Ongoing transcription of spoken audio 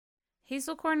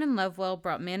Hazelcorn and Lovewell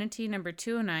brought manatee number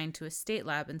 209 to a state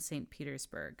lab in St.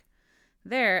 Petersburg.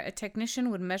 There, a technician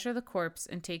would measure the corpse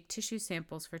and take tissue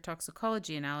samples for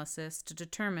toxicology analysis to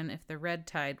determine if the red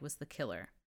tide was the killer.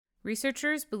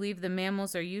 Researchers believe the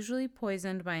mammals are usually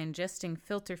poisoned by ingesting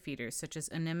filter feeders such as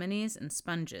anemones and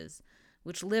sponges,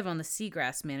 which live on the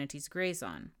seagrass manatees graze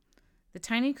on. The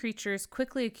tiny creatures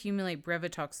quickly accumulate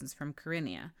brevetoxins from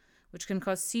Carinia, which can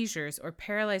cause seizures or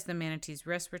paralyze the manatees'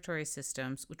 respiratory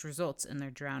systems, which results in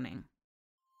their drowning.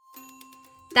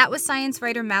 That was science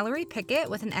writer Mallory Pickett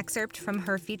with an excerpt from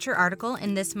her feature article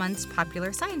in this month's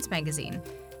Popular Science magazine.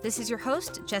 This is your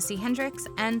host, Jessie Hendricks,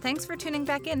 and thanks for tuning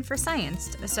back in for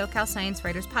Scienced, a SoCal Science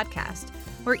Writers podcast,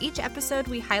 where each episode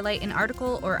we highlight an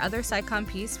article or other SciComm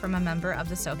piece from a member of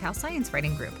the SoCal Science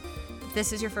Writing Group. If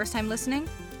this is your first time listening,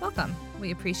 welcome.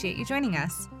 We appreciate you joining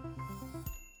us.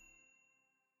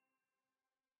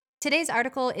 Today's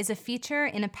article is a feature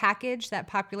in a package that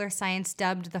Popular Science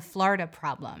dubbed the Florida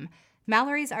Problem.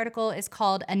 Mallory's article is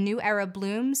called A New Era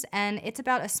Blooms, and it's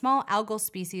about a small algal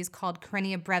species called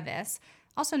Carinia brevis,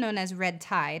 also known as red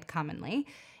tide commonly.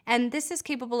 And this is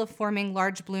capable of forming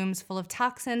large blooms full of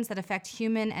toxins that affect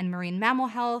human and marine mammal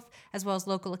health, as well as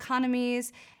local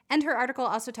economies. And her article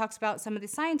also talks about some of the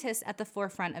scientists at the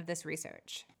forefront of this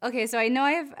research. Okay, so I know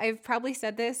I've probably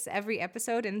said this every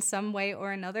episode in some way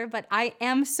or another, but I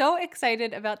am so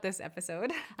excited about this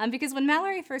episode. Because when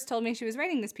Mallory first told me she was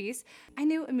writing this piece, I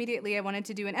knew immediately I wanted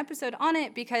to do an episode on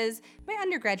it because my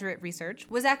undergraduate research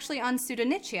was actually on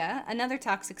Pseudonychia, another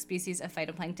toxic species of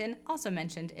phytoplankton, also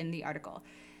mentioned in the article.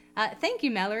 Thank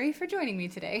you, Mallory, for joining me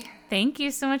today. Thank you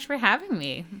so much for having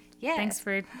me. Yeah. Thanks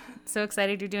for so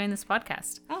excited you're doing this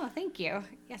podcast. Oh, thank you.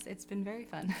 Yes, it's been very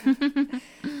fun.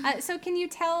 So can you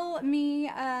tell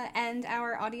me and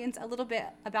our audience a little bit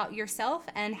about yourself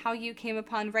and how you came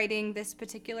upon writing this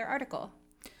particular article?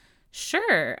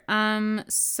 Sure.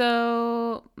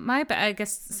 So I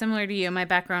guess similar to you, my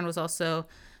background was also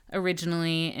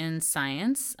originally in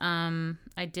science.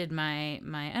 I did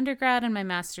my undergrad and my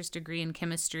master's degree in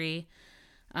chemistry.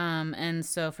 And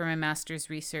so for my master's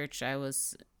research, I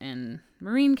was in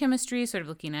marine chemistry, sort of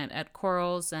looking at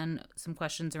corals and some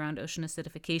questions around ocean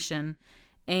acidification.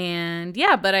 And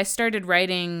but I started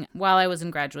writing while I was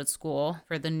in graduate school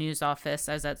for the news office.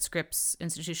 I was at Scripps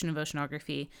Institution of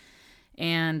Oceanography,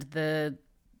 and the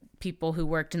people who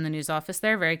worked in the news office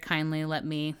there very kindly let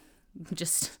me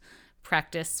just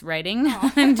practice writing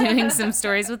and doing some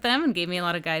stories with them, and gave me a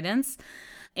lot of guidance.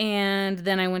 And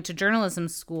then I went to journalism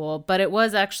school, but it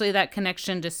was actually that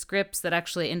connection to Scripps that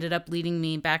actually ended up leading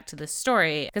me back to this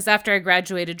story. Because after I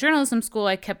graduated journalism school,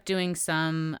 I kept doing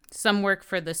some work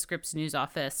for the Scripps news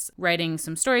office, writing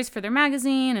some stories for their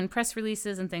magazine and press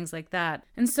releases and things like that.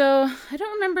 And so I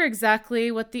don't remember exactly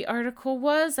what the article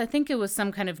was. I think it was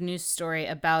some kind of news story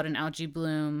about an algae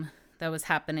bloom that was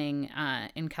happening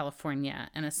in California,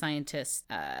 and a scientist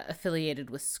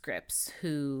affiliated with Scripps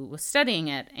who was studying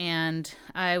it. And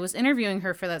I was interviewing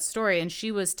her for that story, and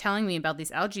she was telling me about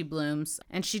these algae blooms,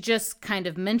 and she just kind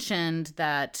of mentioned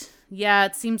that,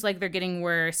 it seems like they're getting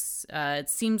worse. It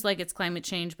seems like it's climate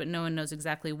change, but no one knows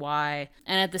exactly why.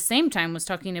 And at the same time was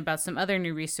talking about some other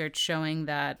new research showing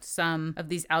that some of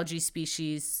these algae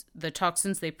species, the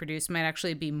toxins they produce might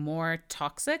actually be more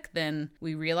toxic than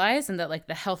we realize, and that like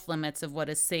the health limits of what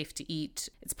is safe to eat,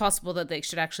 it's possible that they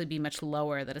should actually be much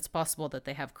lower, that it's possible that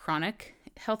they have chronic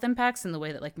health impacts in the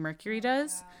way that like mercury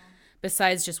does,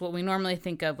 besides just what we normally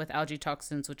think of with algae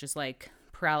toxins, which is like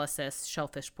paralysis,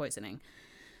 shellfish poisoning.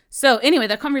 So anyway,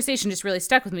 that conversation just really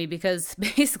stuck with me because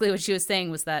basically what she was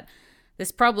saying was that this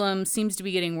problem seems to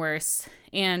be getting worse,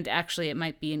 and actually it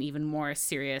might be an even more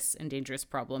serious and dangerous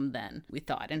problem than we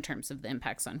thought in terms of the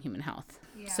impacts on human health.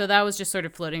 Yeah. So that was just sort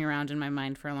of floating around in my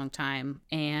mind for a long time.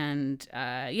 And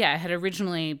I had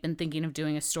originally been thinking of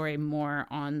doing a story more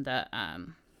on the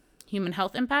human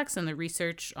health impacts and the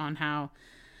research on how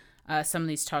some of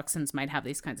these toxins might have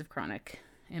these kinds of chronic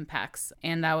impacts.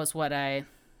 And that was what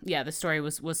the story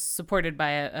was supported by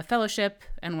a fellowship.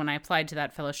 And when I applied to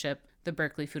that fellowship, the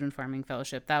Berkeley Food and Farming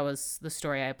Fellowship, that was the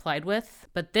story I applied with.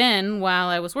 But then while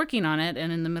I was working on it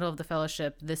and in the middle of the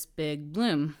fellowship, this big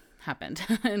bloom happened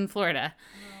in Florida.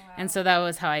 Oh, wow. And so that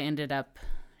was how I ended up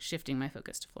shifting my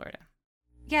focus to Florida.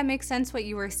 Yeah, it makes sense what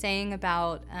you were saying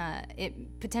about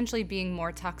it potentially being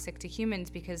more toxic to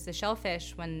humans, because the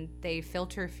shellfish, when they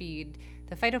filter feed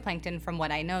the phytoplankton, from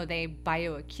what I know, they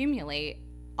bioaccumulate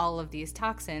all of these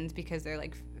toxins because they're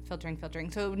like filtering.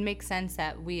 So it would make sense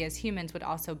that we as humans would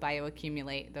also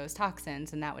bioaccumulate those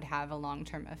toxins, and that would have a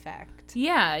long-term effect.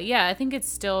 Yeah. I think it's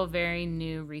still very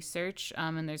new research,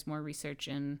 and there's more research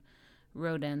in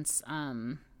rodents.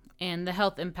 and the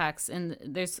health impacts. And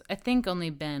there's, I think, only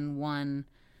been one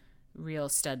real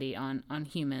study on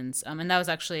humans, and that was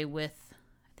actually with,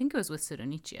 I think it was with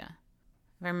Pseudonychia,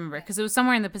 if I remember, because it was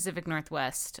somewhere in the Pacific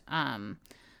Northwest,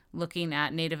 looking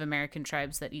at Native American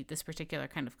tribes that eat this particular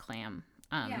kind of clam,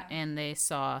 and they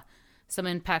saw some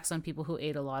impacts on people who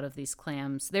ate a lot of these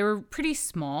clams. They were pretty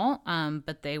small,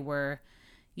 but they were,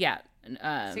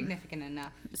 significant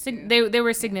enough. They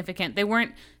were significant. They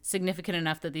weren't significant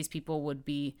enough that these people would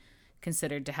be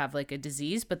considered to have like a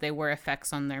disease, but they were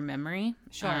effects on their memory.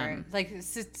 Sure. Like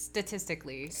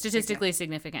statistically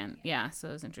significant. Yeah. So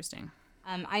it was interesting.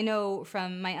 I know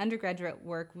from my undergraduate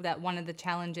work that one of the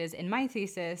challenges in my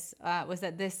thesis was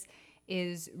that this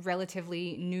is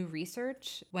relatively new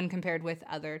research when compared with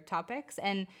other topics.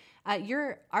 And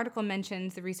your article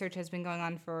mentions the research has been going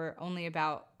on for only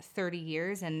about 30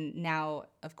 years. And now,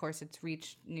 of course, it's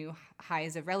reached new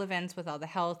highs of relevance with all the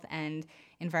health and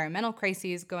environmental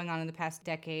crises going on in the past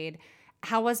decade.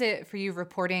 How was it for you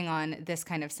reporting on this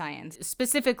kind of science?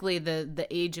 Specifically, the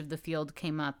age of the field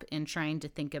came up in trying to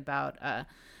think about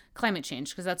climate change,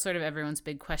 because that's sort of everyone's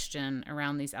big question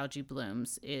around these algae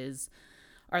blooms is,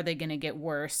 are they going to get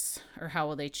worse, or how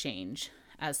will they change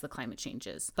as the climate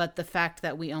changes? But the fact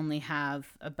that we only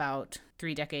have about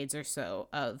 3 decades or so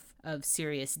of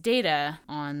serious data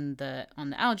on the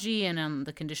algae and on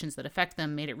the conditions that affect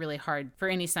them made it really hard for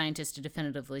any scientist to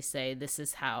definitively say this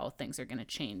is how things are going to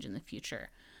change in the future.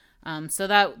 So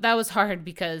that was hard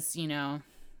because,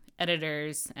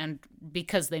 editors, and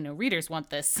because they know readers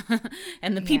want this,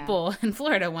 and the people in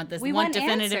Florida want this, want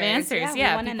definitive answers.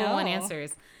 People want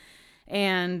answers.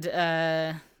 And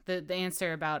the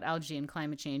answer about algae and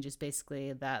climate change is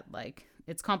basically that, like,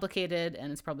 it's complicated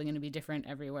and it's probably going to be different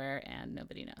everywhere and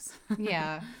nobody knows.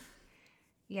 Yeah.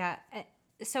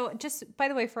 So just, by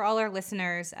the way, for all our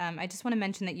listeners, I just want to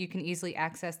mention that you can easily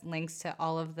access links to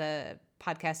all of the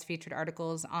podcast featured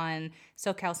articles on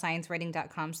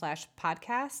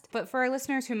socalsciencewriting.com/podcast. But for our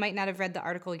listeners who might not have read the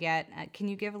article yet, can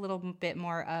you give a little bit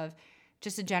more of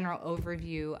just a general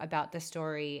overview about the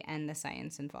story and the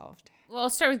science involved? Well, I'll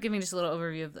start with giving just a little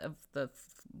overview of the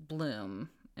bloom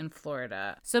in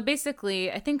Florida. So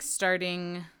basically, I think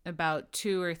starting about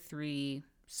 2 or 3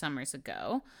 summers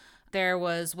ago, there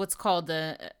was what's called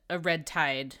a red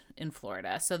tide in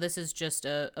Florida. So this is just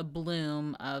a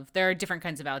bloom of, there are different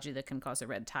kinds of algae that can cause a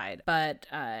red tide. But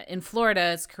in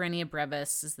Florida, it's Karenia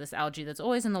brevis, is this algae that's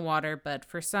always in the water, but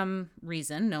for some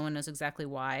reason, no one knows exactly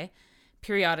why,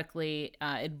 periodically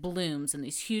it blooms in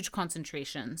these huge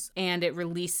concentrations, and it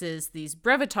releases these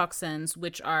brevetoxins,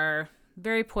 which are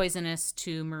very poisonous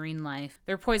to marine life.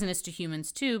 They're poisonous to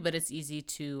humans too, but it's easy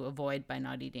to avoid by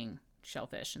not eating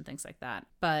shellfish and things like that.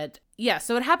 But yeah,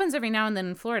 so it happens every now and then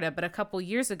in Florida, but a couple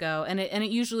years ago, and it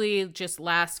usually just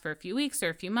lasts for a few weeks or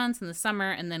a few months in the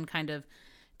summer, and then kind of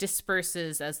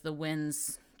disperses as the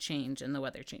winds change and the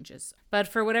weather changes. But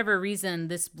for whatever reason,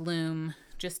 this bloom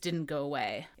just didn't go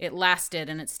away. It lasted,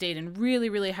 and it stayed in really,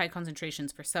 really high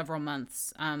concentrations for several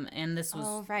months. And this was...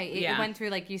 Oh, right. It went through,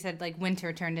 like you said, like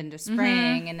winter turned into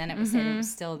spring, and then it was said it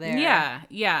was still there.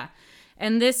 Yeah.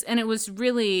 And it was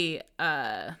really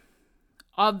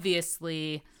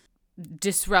obviously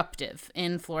disruptive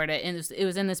in Florida. And it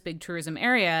was in this big tourism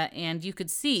area, and you could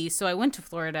see... So I went to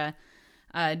Florida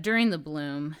during the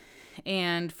bloom,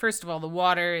 and first of all, the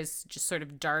water is just sort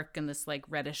of dark and this like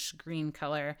reddish green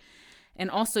color. And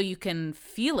also you can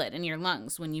feel it in your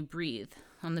lungs when you breathe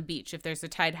on the beach. If there's a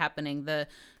tide happening, the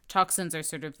toxins are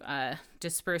sort of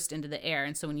dispersed into the air.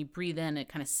 And so when you breathe in, it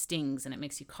kind of stings and it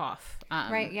makes you cough.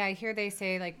 Right. Yeah. I hear they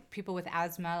say like people with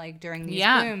asthma, like during these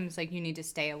blooms, like you need to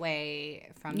stay away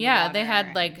from the water. They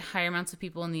had like higher amounts of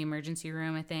people in the emergency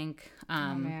room, I think.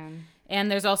 Oh, man.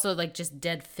 And there's also like just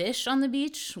dead fish on the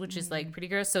beach, which is like pretty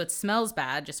gross. So it smells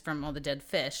bad just from all the dead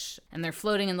fish. And they're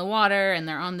floating in the water and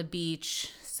they're on the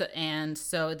beach. So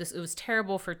it was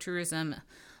terrible for tourism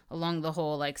along the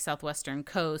whole like southwestern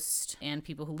coast. And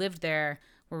people who lived there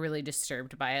were really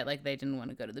disturbed by it. Like they didn't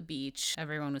want to go to the beach.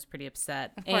 Everyone was pretty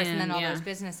upset. Of course, and then all those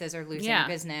businesses are losing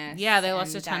business. Yeah, they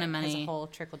lost a ton of money. Has a whole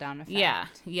trickle-down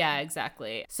effect. Yeah,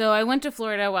 exactly. So I went to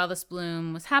Florida while this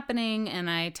bloom was happening, and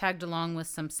I tagged along with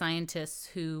some scientists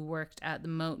who worked at the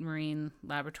Mote Marine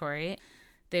Laboratory.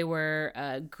 They were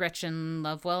Gretchen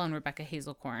Lovewell and Rebecca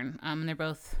Hazelcorn. And they're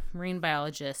both marine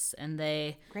biologists, and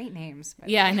they... Great names.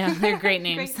 Yeah, I know. They're great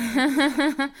names.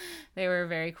 They were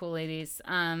very cool ladies.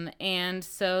 And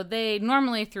so they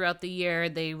normally throughout the year,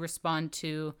 they respond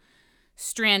to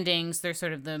strandings. They're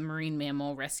sort of the marine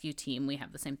mammal rescue team. We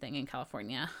have the same thing in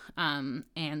California.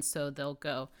 And so they'll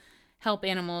go help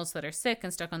animals that are sick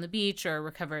and stuck on the beach or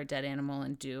recover a dead animal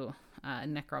and do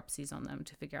necropsies on them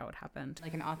to figure out what happened.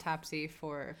 Like an autopsy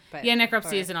for... Yeah,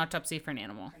 necropsy is an autopsy for an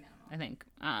animal. I think.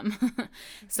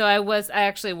 So I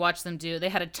actually watched them they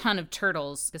had a ton of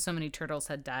turtles because so many turtles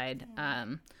had died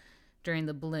during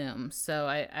the bloom. So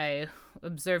I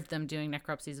observed them doing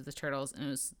necropsies of the turtles, and it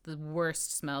was the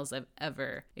worst smells I've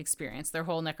ever experienced. Their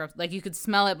whole like you could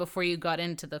smell it before you got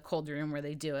into the cold room where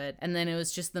they do it. And then it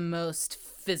was just the most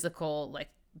physical, like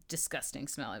disgusting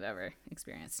smell I've ever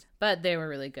experienced. But they were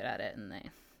really good at it, and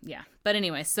yeah. But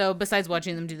anyway, so besides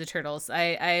watching them do the turtles,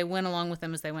 I went along with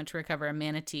them as they went to recover a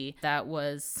manatee that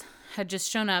had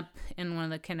just shown up in one of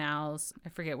the canals. I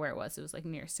forget where it was. It was like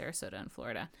near Sarasota in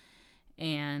Florida.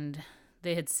 And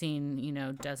they had seen,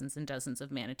 dozens and dozens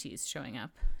of manatees showing up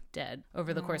dead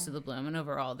over the course of the bloom. And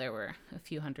overall, there were a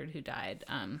few hundred who died.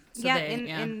 In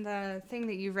the thing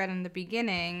that you read in the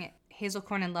beginning,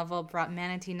 Hazelcorn and Lovell brought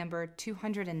manatee number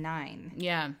 209.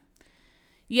 Yeah.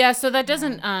 Yeah, so that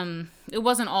doesn't, it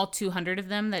wasn't all 200 of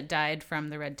them that died from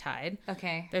the red tide.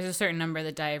 Okay. There's a certain number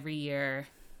that die every year,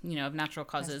 of natural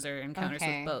causes or encounters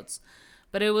with boats.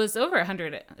 But it was over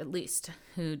 100 at least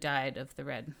who died of the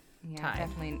red tide. Yeah,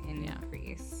 definitely an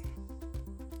increase.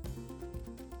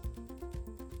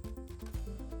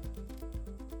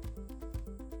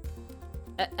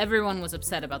 Everyone was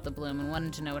upset about the bloom and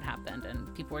wanted to know what happened,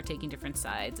 and people were taking different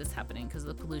sides. It's happening because of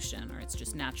the pollution or it's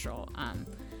just natural.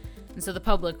 And so the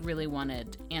public really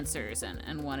wanted answers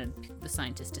and wanted the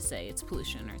scientists to say it's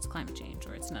pollution or it's climate change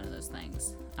or it's none of those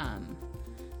things. And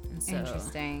so,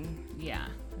 interesting. Yeah,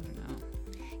 I don't know.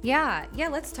 Yeah,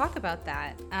 let's talk about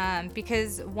that.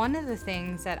 Because one of the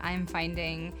things that I'm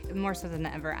finding, more so than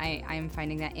ever, I'm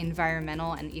finding that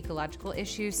environmental and ecological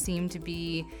issues seem to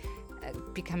be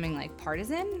becoming like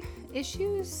partisan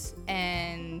issues.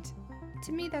 And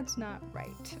to me, that's not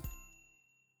right.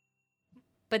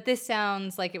 But this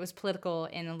sounds like it was political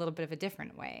in a little bit of a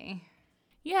different way.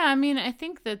 Yeah, I mean, I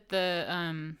think that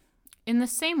in the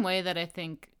same way that I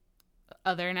think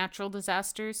other natural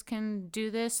disasters can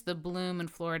do this, the bloom in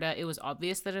Florida, it was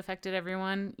obvious that it affected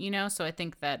everyone, so I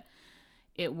think that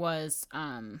it was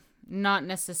not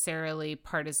necessarily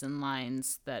partisan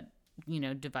lines that,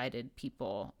 divided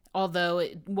people. Although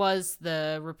it was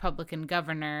the Republican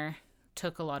governor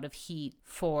took a lot of heat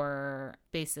for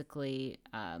basically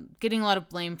getting a lot of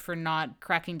blame for not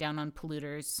cracking down on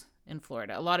polluters in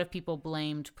Florida. A lot of people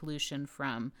blamed pollution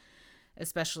from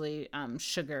especially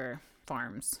sugar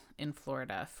farms in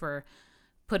Florida for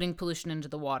putting pollution into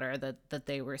the water that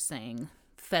they were saying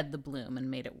fed the bloom and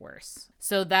made it worse.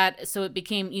 So it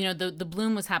became, the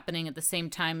bloom was happening at the same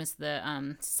time as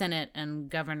the Senate and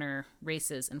governor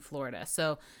races in Florida.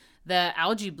 So the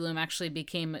algae bloom actually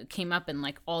came up in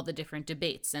like all the different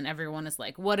debates, and everyone is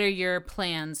like, what are your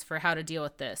plans for how to deal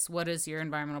with this? What is your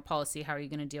environmental policy? How are you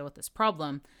going to deal with this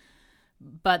problem?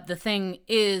 But the thing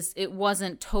is, it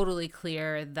wasn't totally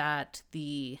clear that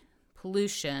the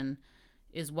pollution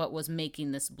is what was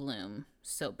making this bloom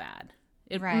so bad.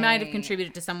 It might have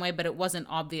contributed to some way, but it wasn't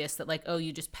obvious that like, oh,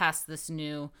 you just passed this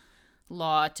new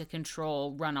law to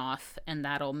control runoff and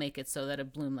that'll make it so that a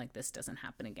bloom like this doesn't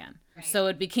happen again. Right. So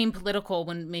it became political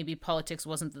when maybe politics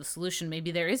wasn't the solution. Maybe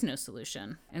there is no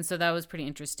solution. And so that was pretty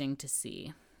interesting to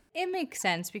see. It makes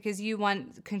sense because you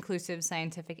want conclusive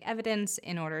scientific evidence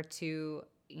in order to,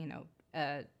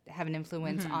 have an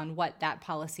influence on what that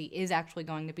policy is actually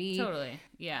going to be. Totally.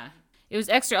 Yeah. It was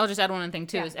extra, I'll just add one thing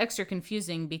too. Yeah. It was extra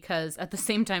confusing because at the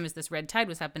same time as this red tide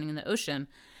was happening in the ocean,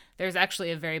 there's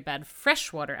actually a very bad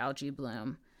freshwater algae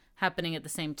bloom happening at the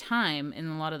same time in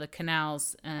a lot of the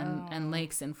canals and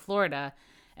lakes in Florida.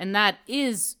 And that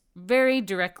is very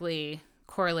directly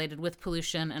correlated with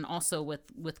pollution and also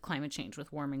with climate change,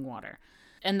 with warming water.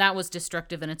 And that was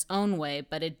destructive in its own way,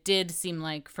 but it did seem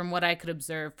like, from what I could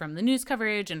observe from the news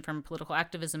coverage and from political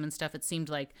activism and stuff, it seemed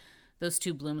like those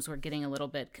two blooms were getting a little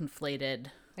bit conflated.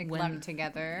 Like lumped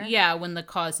together? Yeah, when the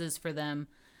causes for them,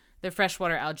 the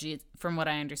freshwater algae, from what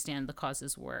I understand, the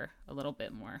causes were a little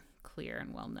bit more clear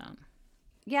and well known.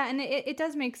 Yeah, and it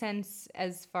does make sense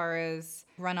as far as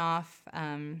runoff.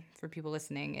 For people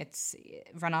listening, it's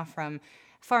runoff from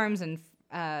farms and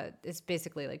it's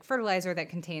basically like fertilizer that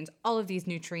contains all of these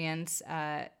nutrients,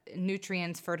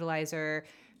 fertilizer.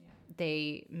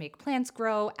 They make plants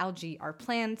grow. Algae are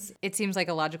plants. It seems like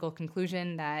a logical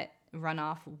conclusion that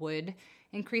runoff would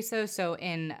increase those. So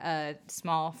in a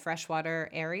small freshwater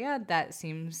area, that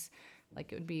seems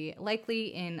like it would be likely.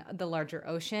 In the larger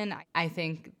ocean, I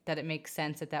think that it makes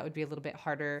sense that would be a little bit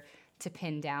harder to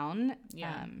pin down.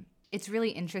 Yeah. It's really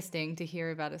interesting to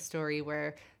hear about a story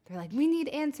where they're like, we need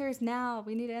answers now,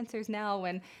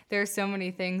 when there are so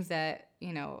many things that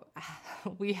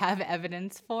we have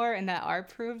evidence for and that are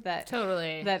proof that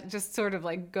Totally. that just sort of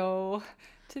like go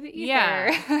to the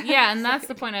ether. Yeah, and that's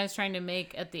the point I was trying to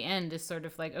make at the end, is sort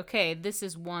of like, okay, this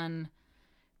is one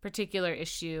particular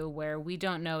issue where we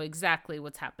don't know exactly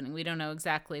what's happening. We don't know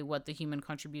exactly what the human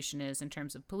contribution is in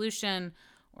terms of pollution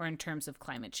or in terms of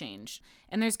climate change.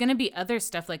 And there's going to be other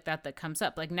stuff like that comes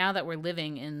up. Like, now that we're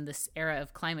living in this era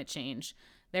of climate change,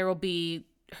 there will be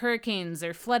hurricanes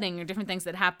or flooding or different things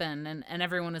that happen, and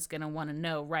everyone is going to want to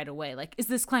know right away, like, is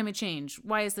this climate change?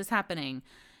 Why is this happening?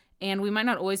 And we might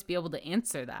not always be able to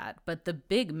answer that, but the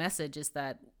big message is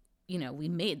that, we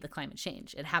made the climate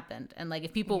change. It happened. And like,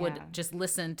 if people would just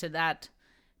listen to that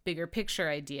bigger picture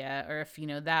idea, or if,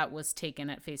 that was taken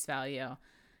at face value,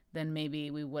 then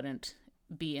maybe we wouldn't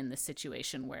be in this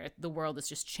situation where the world is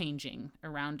just changing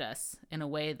around us in a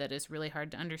way that is really hard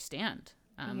to understand.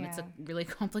 It's a really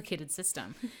complicated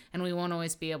system, and we won't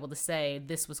always be able to say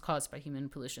this was caused by human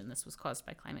pollution, this was caused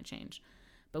by climate change.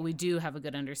 But we do have a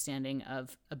good understanding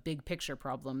of a big picture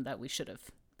problem that we should have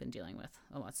been dealing with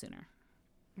a lot sooner.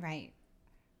 Right.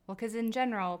 Well, because in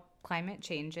general, climate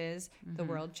changes, the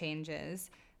world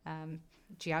changes,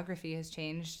 geography has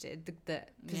changed, the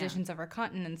positions of our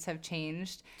continents have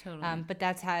changed. Totally. But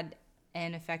that's had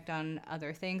an effect on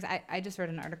other things. I just read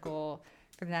an article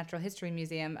for the Natural History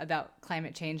Museum about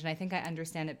climate change, and I think I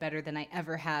understand it better than I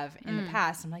ever have in the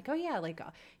past. I'm like, oh yeah, like,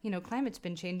 climate's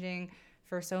been changing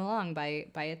for so long by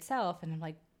itself. And I'm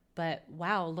like, but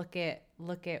wow, look at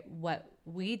what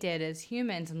we did as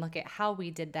humans, and look at how we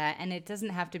did that. And it doesn't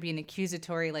have to be an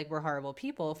accusatory, like, we're horrible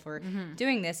people for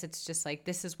doing this. It's just like,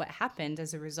 this is what happened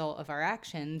as a result of our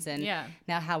actions. And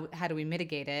now how do we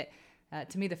mitigate it?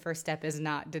 To me, the first step is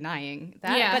not denying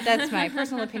that, but that's my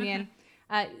personal opinion.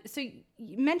 So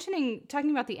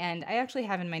talking about the end, I actually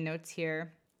have in my notes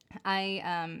here,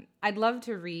 I'd love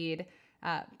to read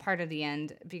part of the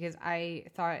end, because I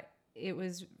thought it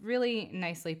was really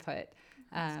nicely put.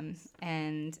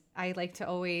 And I like to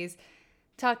always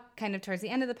talk kind of towards the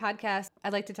end of the podcast. I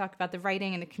like to talk about the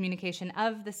writing and the communication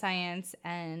of the science.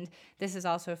 And this is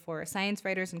also for science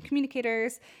writers and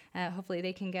communicators. Hopefully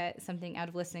they can get something out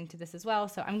of listening to this as well.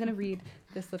 So I'm going to read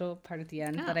this little part at the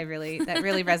end that really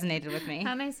resonated with me.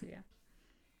 How nice of you.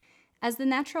 As the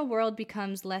natural world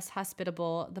becomes less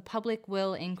hospitable, the public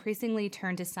will increasingly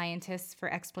turn to scientists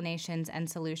for explanations and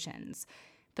solutions.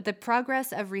 But the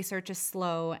progress of research is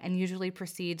slow and usually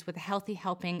proceeds with a healthy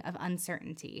helping of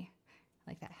uncertainty.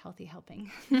 I like that, healthy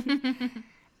helping.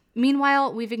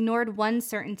 Meanwhile, we've ignored one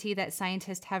certainty that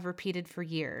scientists have repeated for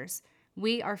years.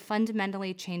 We are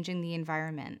fundamentally changing the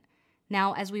environment.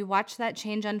 Now, as we watch that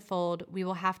change unfold, we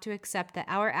will have to accept that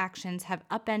our actions have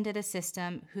upended a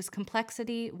system whose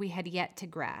complexity we had yet to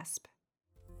grasp.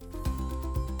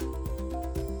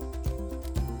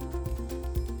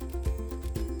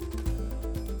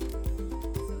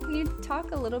 Can you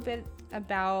talk a little bit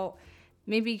about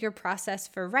maybe your process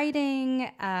for writing?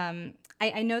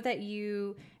 I know that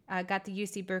you got the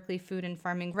UC Berkeley Food and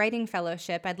Farming Writing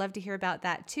Fellowship. I'd love to hear about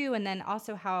that too, and then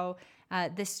also how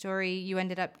you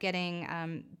ended up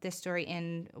getting this story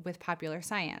in with Popular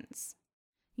Science.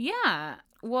 Yeah,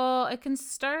 well, I can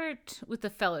start with the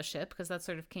fellowship, because that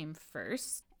sort of came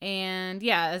first. And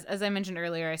yeah, as I mentioned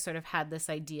earlier, I sort of had this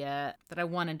idea that I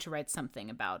wanted to write something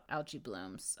about algae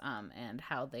blooms and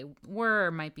how they were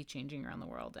or might be changing around the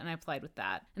world. And I applied with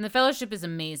that. And the fellowship is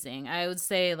amazing. I would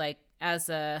say, like, I'm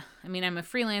a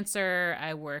freelancer.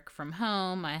 I work from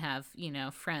home. I have,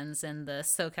 friends in the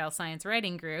SoCal Science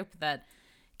Writing Group that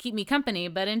keep me company.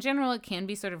 But in general, it can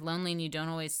be sort of lonely, and you don't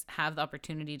always have the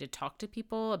opportunity to talk to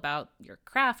people about your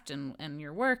craft and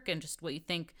your work and just what you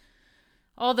think.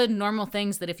 All the normal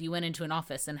things that if you went into an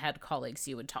office and had colleagues,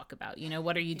 you would talk about.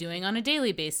 What are you doing on a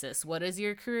daily basis? What is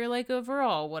your career like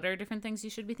overall? What are different things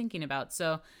you should be thinking about?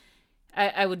 So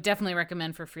I would definitely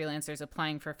recommend for freelancers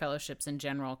applying for fellowships in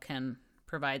general can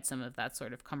provide some of that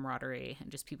sort of camaraderie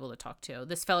and just people to talk to.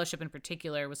 This fellowship in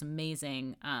particular was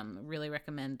amazing. Really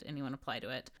recommend anyone apply to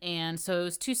it. And so it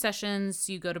was 2 sessions.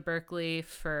 You go to Berkeley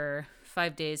for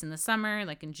 5 days in the summer,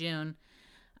 like in June.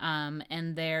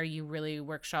 And there you really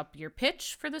workshop your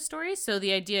pitch for the story. So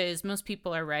the idea is most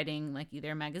people are writing like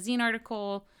either a magazine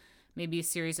article, maybe a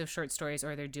series of short stories,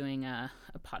 or they're doing a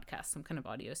podcast, some kind of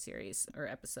audio series or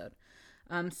episode.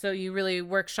 So you really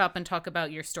workshop and talk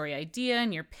about your story idea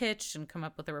and your pitch and come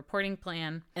up with a reporting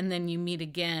plan. And then you meet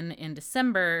again in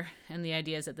December. And the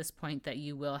idea is at this point that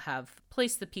you will have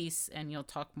placed the piece and you'll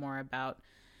talk more about,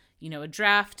 a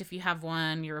draft if you have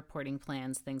one, your reporting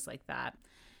plans, things like that.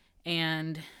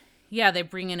 And yeah, they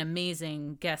bring in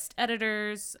amazing guest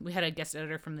editors. We had a guest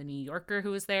editor from The New Yorker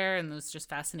who was there, and it was just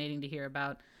fascinating to hear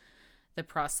about the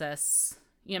process.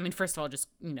 Yeah, I mean, first of all, just,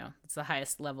 it's the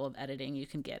highest level of editing you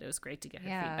can get. It was great to get her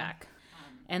feedback.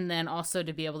 And then also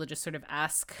to be able to just sort of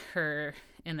ask her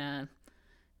in a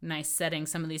nice setting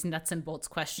some of these nuts and bolts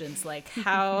questions, like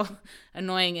how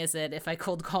annoying is it if I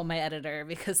cold call my editor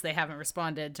because they haven't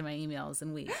responded to my emails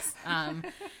in weeks?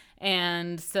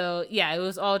 And so, yeah, it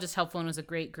was all just helpful, and it was a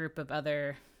great group of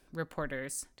other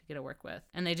reporters to get to work with.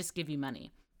 And they just give you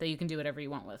money that you can do whatever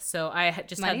you want with. So I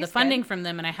just had the funding from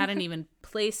them, and I hadn't even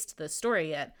placed the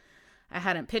story yet. I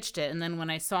hadn't pitched it. And then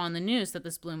when I saw on the news that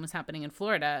this bloom was happening in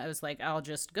Florida, I was like, I'll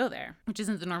just go there, which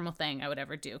isn't the normal thing I would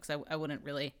ever do, because I wouldn't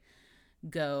really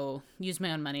go use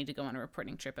my own money to go on a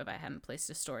reporting trip if I hadn't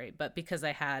placed a story. But because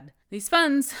I had these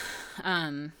funds,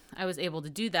 I was able to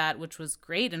do that, which was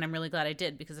great. And I'm really glad I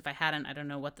did, because if I hadn't, I don't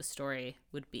know what the story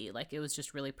would be. Like, it was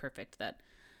just really perfect that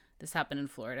this happened in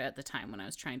Florida at the time when I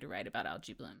was trying to write about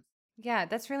algae blooms. Yeah,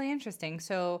 that's really interesting.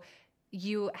 So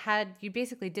you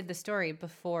basically did the story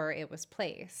before it was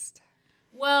placed.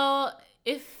 Well,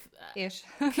 Ish.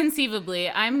 Conceivably,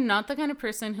 I'm not the kind of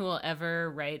person who will ever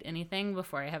write anything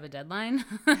before I have a deadline.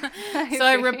 So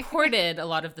I reported a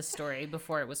lot of the story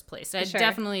before it was placed. I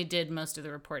definitely did most of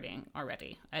the reporting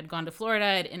already. I'd gone to Florida.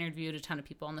 I'd interviewed a ton of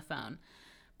people on the phone.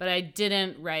 But I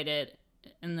didn't write it,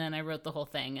 and then I wrote the whole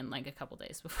thing in like a couple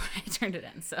days before I turned it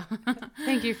in. So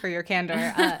thank you for your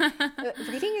candor.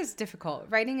 Writing is difficult.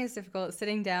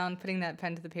 Sitting down, putting that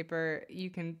pen to the paper, you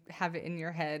can have it in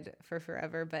your head for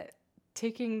forever, but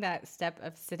taking that step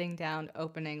of sitting down,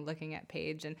 opening, looking at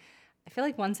page, and I feel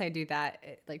like once I do that,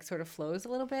 it like sort of flows a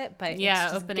little bit. But yeah,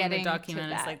 it's just opening the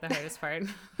document is like the hardest part.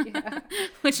 Yeah.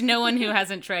 Which no one who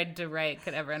hasn't tried to write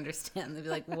could ever understand. They'd be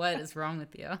like, "What is wrong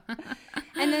with you?"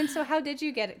 And then, so how did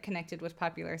you get connected with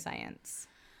Popular Science?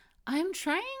 I'm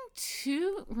trying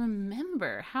to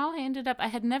remember how I ended up. I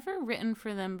had never written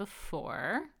for them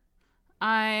before.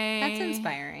 That's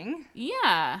inspiring.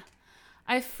 Yeah.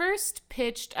 I first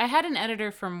pitched, I had an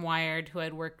editor from Wired who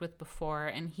I'd worked with before,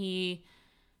 and he,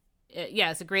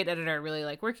 it's a great editor. I really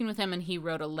like working with him, and he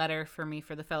wrote a letter for me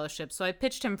for the fellowship. So I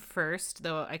pitched him first,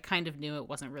 though I kind of knew it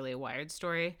wasn't really a Wired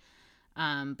story,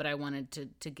 but I wanted to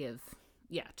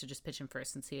just pitch him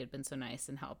first since he had been so nice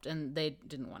and helped, and they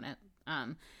didn't want it.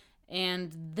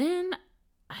 And then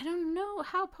I don't know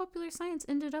how Popular Science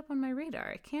ended up on my radar.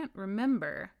 I can't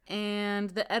remember.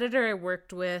 And the editor I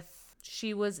worked with, she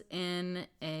used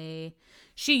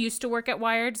to work at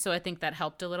Wired, so I think that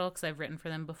helped a little because I've written for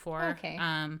them before. Okay.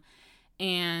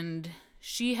 And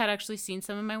she had actually seen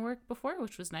some of my work before,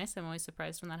 which was nice. I'm always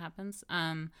surprised when that happens.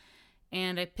 And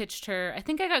I pitched her. I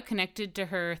think I got connected to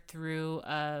her through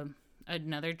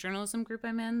another journalism group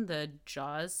I'm in, the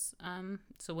JAWS.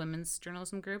 It's a women's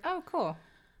journalism group. Oh, cool.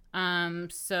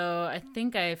 So I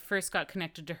think I first got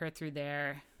connected to her through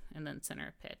there and then sent her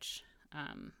a pitch.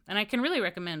 And I can really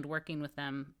recommend working with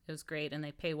them. It was great, and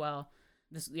they pay well.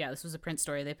 This was a print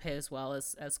story. They pay as well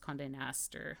as Condé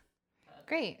Nast.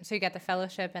 Great. So you got the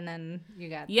fellowship, and then you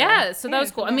got so that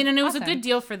was cool. I mean, and it was a good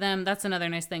deal for them. That's another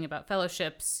nice thing about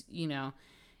fellowships.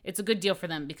 It's a good deal for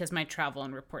them because my travel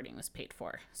and reporting was paid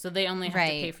for. So they only have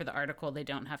to pay for the article. They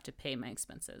don't have to pay my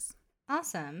expenses.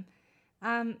 Awesome.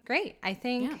 Great. I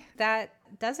think that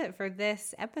does it for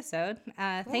this episode.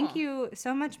 Cool. Thank you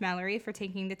so much, Mallory, for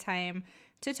taking the time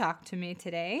to talk to me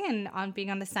today and on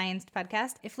being on the Science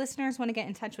podcast. If listeners want to get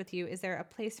in touch with you, is there a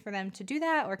place for them to do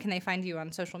that, or can they find you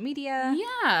on social media?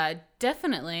 Yeah,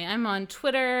 definitely. I'm on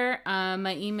Twitter.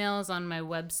 My email is on my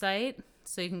website,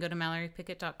 so you can go to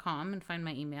mallorypickett.com and find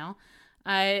my email.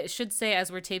 I should say,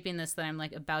 as we're taping this, that I'm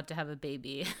like about to have a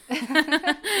baby.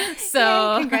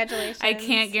 So yay, congratulations. I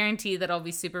can't guarantee that I'll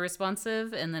be super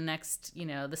responsive in the next,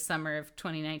 the summer of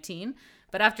 2019.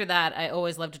 But after that, I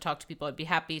always love to talk to people. I'd be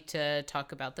happy to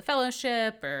talk about the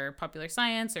fellowship or Popular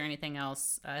Science or anything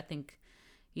else. I think,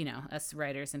 us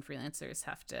writers and freelancers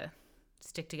have to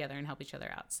stick together and help each other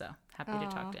out. So happy to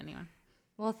talk to anyone.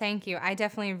 Well, thank you. I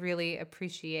definitely really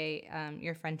appreciate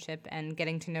your friendship and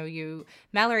getting to know you.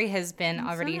 Mallory has been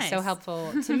already so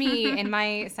helpful to me in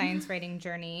my science writing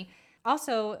journey.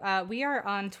 Also, we are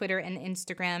on Twitter and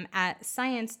Instagram at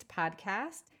Science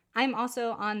Podcast. I'm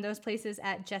also on those places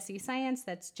at Jessie Science.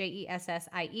 That's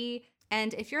JESSIE.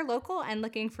 And if you're local and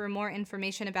looking for more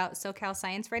information about SoCal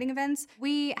science writing events,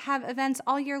 we have events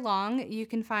all year long. You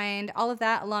can find all of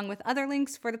that along with other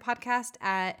links for the podcast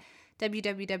at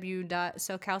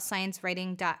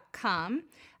www.socalsciencewriting.com.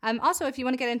 Also, if you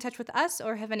want to get in touch with us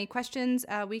or have any questions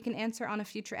we can answer on a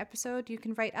future episode, you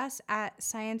can write us at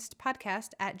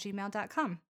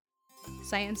sciencepodcast@gmail.com.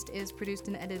 Scienced is produced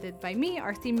and edited by me.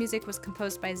 Our theme music was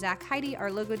composed by Zach Heidi.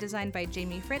 Our logo designed by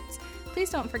Jamie Fritz. Please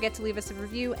don't forget to leave us a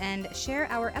review and share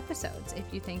our episodes if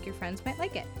you think your friends might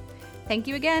like it. Thank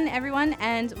you again, everyone,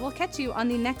 and we'll catch you on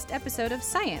the next episode of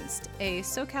Scienced, a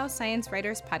SoCal Science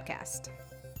Writers podcast.